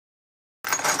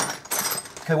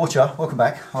Okay, watcher, welcome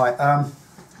back. Hi,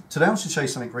 today I want to show you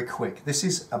something very quick. This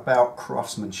is about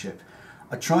craftsmanship.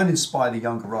 I try and inspire the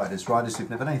younger riders who've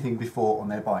never done anything before on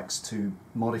their bikes, to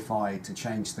modify, to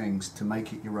change things, to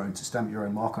make it your own, to stamp your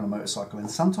own mark on a motorcycle.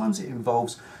 And sometimes it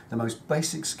involves the most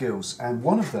basic skills, and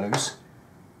one of those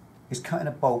is cutting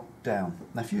a bolt down.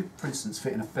 Now if you, for instance,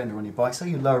 fitting a fender on your bike, say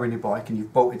you're lowering your bike and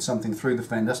you've bolted something through the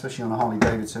fender, especially on a Harley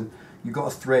Davidson, you've got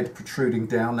a thread protruding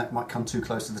down that might come too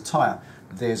close to the tyre.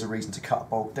 There's a reason to cut a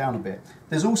bolt down a bit.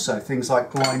 There's also things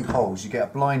like blind holes. You get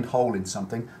a blind hole in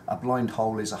something. A blind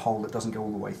hole is a hole that doesn't go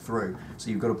all the way through, so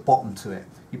you've got a bottom to it.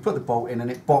 You put the bolt in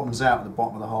and it bottoms out at the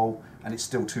bottom of the hole and it's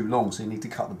still too long, so you need to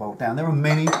cut the bolt down. There are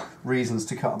many reasons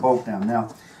to cut a bolt down.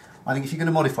 Now, I think if you're going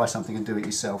to modify something and do it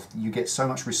yourself, you get so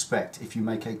much respect if you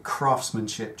make a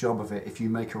craftsmanship job of it, if you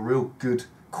make a real good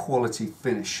quality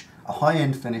finish. A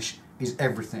high-end finish is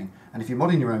everything, and if you're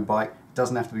modding your own bike, it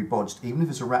doesn't have to be bodged. Even if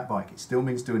it's a rat bike, it still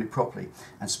means doing it properly,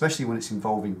 and especially when it's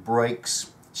involving brakes,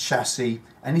 chassis,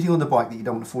 anything on the bike that you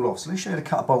don't want to fall off. So let's show you how to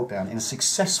cut a bolt down in a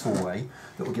successful way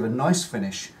that will give a nice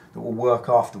finish that will work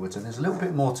afterwards, and there's a little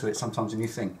bit more to it sometimes than you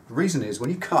think. The reason is, when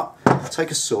you cut,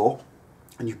 take a saw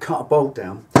and you cut a bolt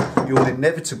down, you will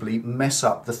inevitably mess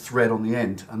up the thread on the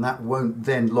end, and that won't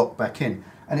then lock back in.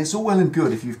 And it's all well and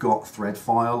good if you've got thread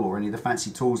file or any of the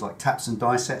fancy tools like taps and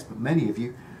die sets, but many of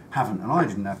you haven't, and I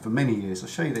didn't have for many years. I'll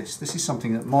show you this. This is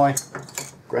something that my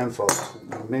grandfather taught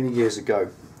me many years ago.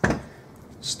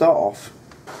 Start off,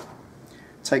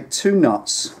 take two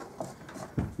nuts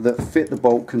that fit the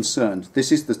bolt concerned.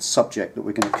 This is the subject that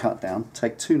we're going to cut down.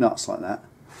 Take two nuts like that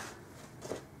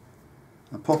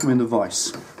and pop them in the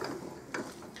vise,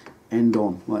 end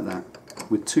on like that,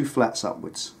 with two flats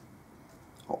upwards,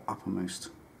 or uppermost.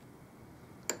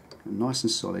 And nice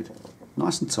and solid,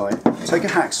 nice and tight. Take a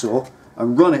hacksaw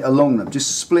and run it along them,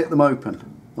 just split them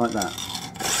open like that.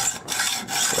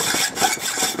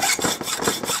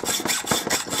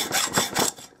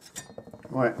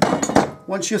 Right,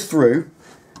 once you're through,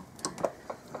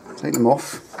 take them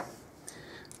off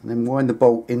and then wind the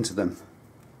bolt into them.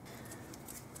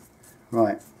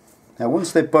 Right, now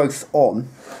once they're both on,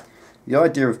 the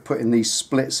idea of putting these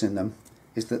splits in them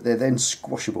is that they're then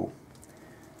squashable.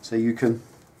 So you can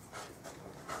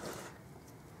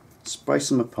space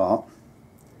them apart,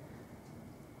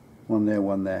 one there,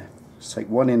 one there. Just take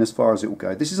one in as far as it will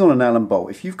go. This is on an Allen bolt.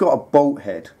 If you've got a bolt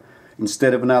head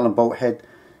instead of an Allen bolt head,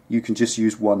 you can just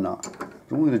use one nut.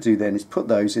 What I'm going to do then is put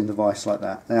those in the vise like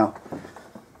that. Now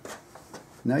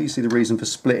you see the reason for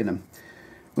splitting them.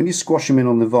 When you squash them in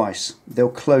on the vise, they'll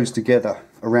close together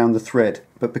around the thread,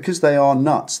 but because they are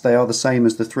nuts, they are the same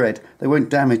as the thread, they won't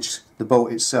damage the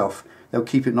bolt itself. They'll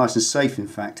keep it nice and safe, in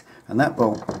fact, and that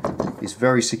bolt is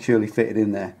very securely fitted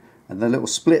in there, and the little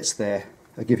splits there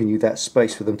are giving you that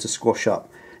space for them to squash up.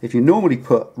 If you normally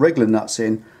put regular nuts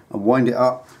in and wind it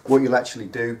up, what you'll actually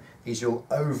do is you'll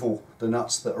oval the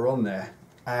nuts that are on there,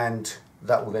 and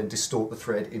that will then distort the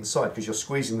thread inside, because you're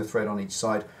squeezing the thread on each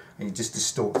side and you just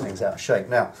distort things out of shape.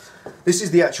 Now, this is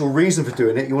the actual reason for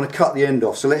doing it. You want to cut the end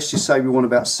off. So let's just say we want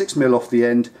about 6 mil off the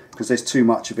end, because there's too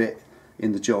much of it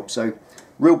in the job. So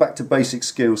reel back to basic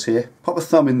skills here. Pop a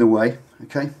thumb in the way,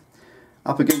 okay,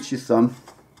 up against your thumb,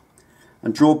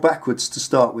 and draw backwards to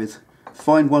start with.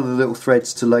 Find one of the little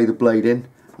threads to lay the blade in,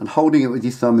 and holding it with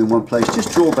your thumb in one place,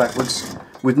 just draw backwards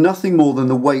with nothing more than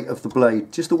the weight of the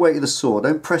blade, just the weight of the saw.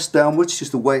 Don't press downwards,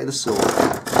 just the weight of the saw,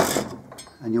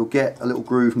 and you'll get a little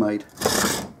groove made.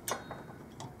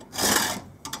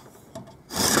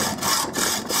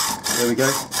 There we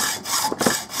go.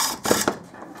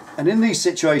 And in these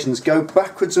situations, go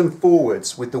backwards and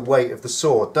forwards with the weight of the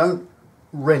saw. Don't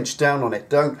wrench down on it,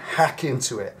 don't hack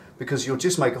into it, because you'll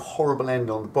just make a horrible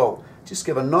end on the bolt. Just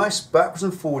give a nice backwards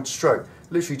and forward stroke.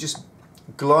 Literally just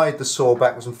glide the saw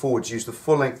backwards and forwards, use the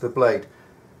full length of the blade,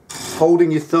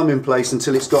 holding your thumb in place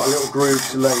until it's got a little groove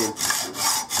to lay in.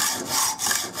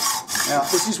 Now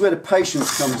this is where the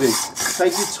patience comes in.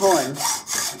 Take your time,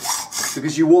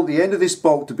 because you want the end of this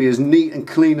bolt to be as neat and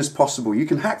clean as possible. You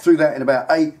can hack through that in about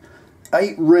eight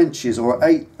wrenches or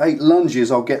eight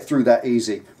lunges. I'll get through that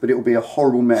easy, but it will be a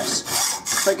horrible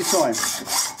mess. Take your time.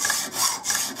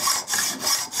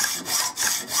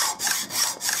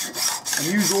 And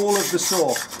use all of the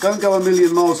saw. Don't go a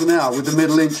million miles an hour with the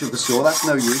middle inch of the saw. That's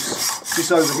no use.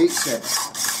 Just overheats it.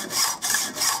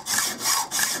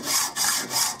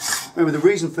 Remember, the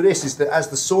reason for this is that as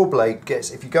the saw blade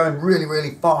gets, if you're going really,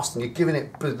 really fast and you're giving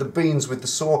it the beans with the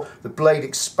saw, the blade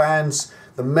expands,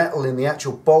 the metal in the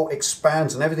actual bolt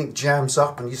expands and everything jams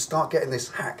up and you start getting this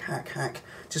hack, hack, hack.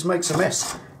 It just makes a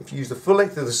mess. If you use the full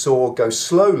length of the saw, go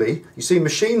slowly, you see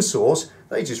machine saws,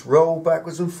 they just roll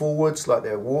backwards and forwards like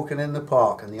they're walking in the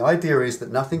park. And the idea is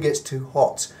that nothing gets too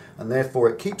hot and therefore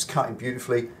it keeps cutting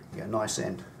beautifully, you get a nice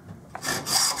end.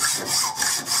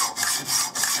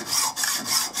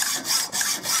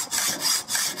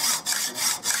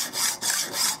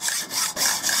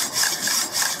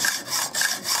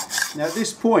 Now at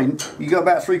this point, you got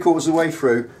about 3/4 of the way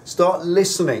through, start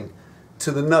listening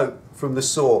to the note from the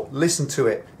saw. Listen to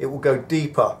it. It will go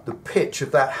deeper. The pitch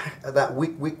of that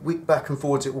wick, wick, wick back and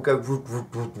forwards, it will go.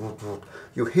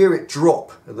 You'll hear it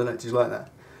drop. I don't know if you like that.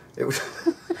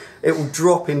 It will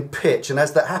drop in pitch, and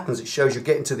as that happens, it shows you're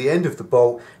getting to the end of the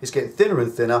bolt. It's getting thinner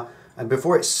and thinner, and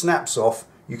before it snaps off,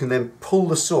 you can then pull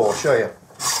the saw. I'll show you.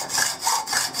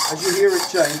 As you hear it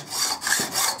change,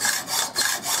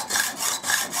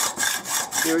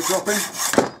 hear it dropping?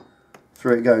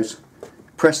 Through it goes.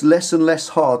 Press less and less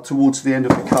hard towards the end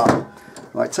of the cut.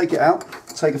 Right, take it out,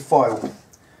 take a file.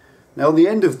 Now on the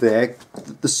end of there,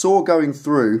 the saw going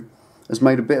through has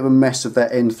made a bit of a mess of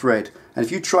that end thread. And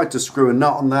if you tried to screw a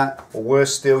nut on that, or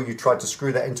worse still, you tried to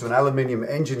screw that into an aluminium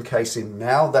engine casing,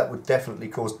 now that would definitely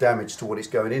cause damage to what it's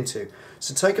going into.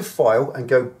 So take a file and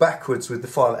go backwards with the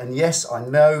file. And yes, I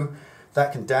know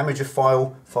that can damage a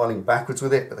file, filing backwards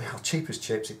with it, but they are cheap as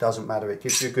chips, it doesn't matter, it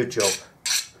gives you a good job.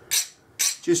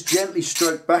 Just gently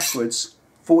stroke backwards,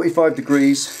 45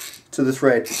 degrees to the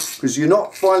thread, because you're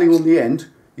not filing on the end,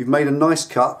 you've made a nice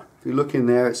cut. If you look in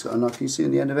there, it's got a knife, can you see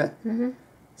in the end of it? Mm-hmm.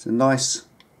 It's a nice,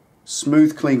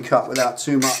 smooth, clean cut without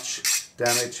too much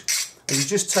damage. And you're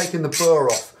just taking the burr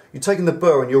off. You're taking the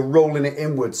burr and you're rolling it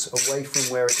inwards, away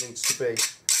from where it needs to be,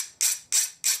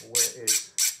 or where it is.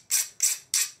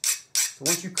 So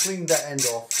once you clean that end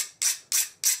off,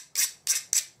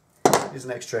 here's the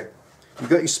next trick. You've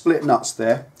got your split nuts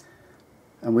there,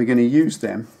 and we're going to use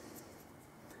them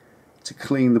to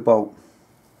clean the bolt.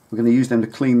 We're going to use them to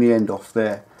clean the end off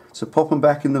there. So pop them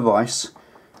back in the vise.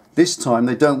 This time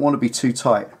they don't want to be too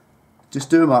tight. Just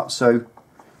do them up so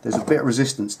there's a bit of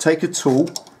resistance. Take a tool,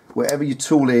 wherever your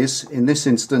tool is. In this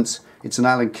instance, it's an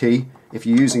Allen key. If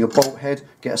you're using a bolt head,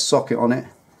 get a socket on it,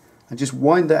 and just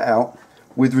wind that out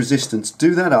with resistance.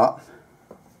 Do that up.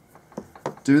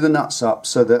 Do the nuts up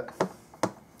so that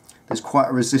there's quite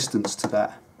a resistance to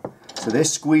that. So they're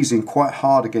squeezing quite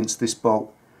hard against this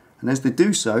bolt. And as they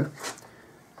do so,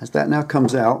 as that now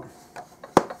comes out,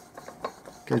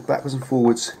 goes backwards and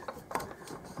forwards,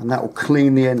 and that will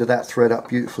clean the end of that thread up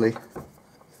beautifully.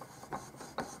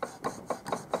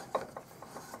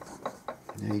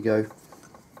 There you go.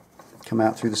 Come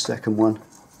out through the second one.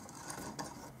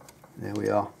 There we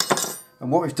are.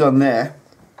 And what we've done there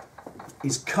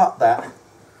is cut that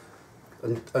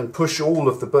and push all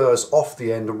of the burrs off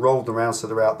the end and roll them around so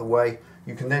they're out the way.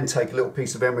 You can then take a little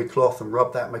piece of emery cloth and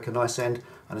rub that, make a nice end,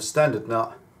 and a standard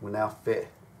nut will now fit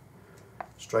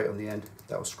straight on the end.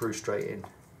 That will screw straight in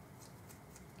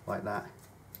like that.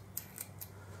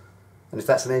 And if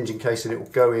that's an engine casing, it will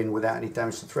go in without any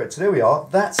damage to the thread. So there we are.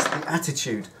 That's the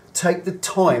attitude. Take the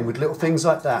time with little things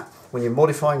like that when you're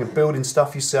modifying and building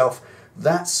stuff yourself.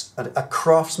 That's a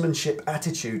craftsmanship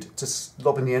attitude to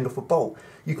lobbing the end off a bolt.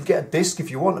 You can get a disc if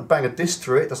you want and bang a disc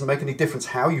through it. It doesn't make any difference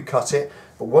how you cut it,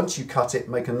 but once you cut it,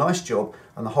 make a nice job.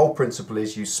 And the whole principle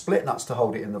is use split nuts to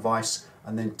hold it in the vise,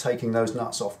 and then taking those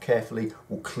nuts off carefully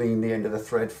will clean the end of the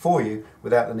thread for you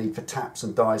without the need for taps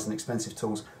and dies and expensive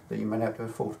tools that you may not be able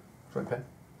to afford. Drawing pen.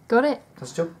 Got it.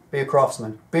 That's the job. Be a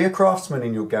craftsman. Be a craftsman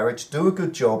in your garage. Do a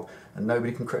good job, and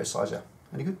nobody can criticise you.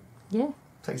 Any good? Yeah.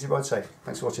 Take it easy, ride safe.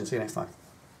 Thanks for watching. See you next time.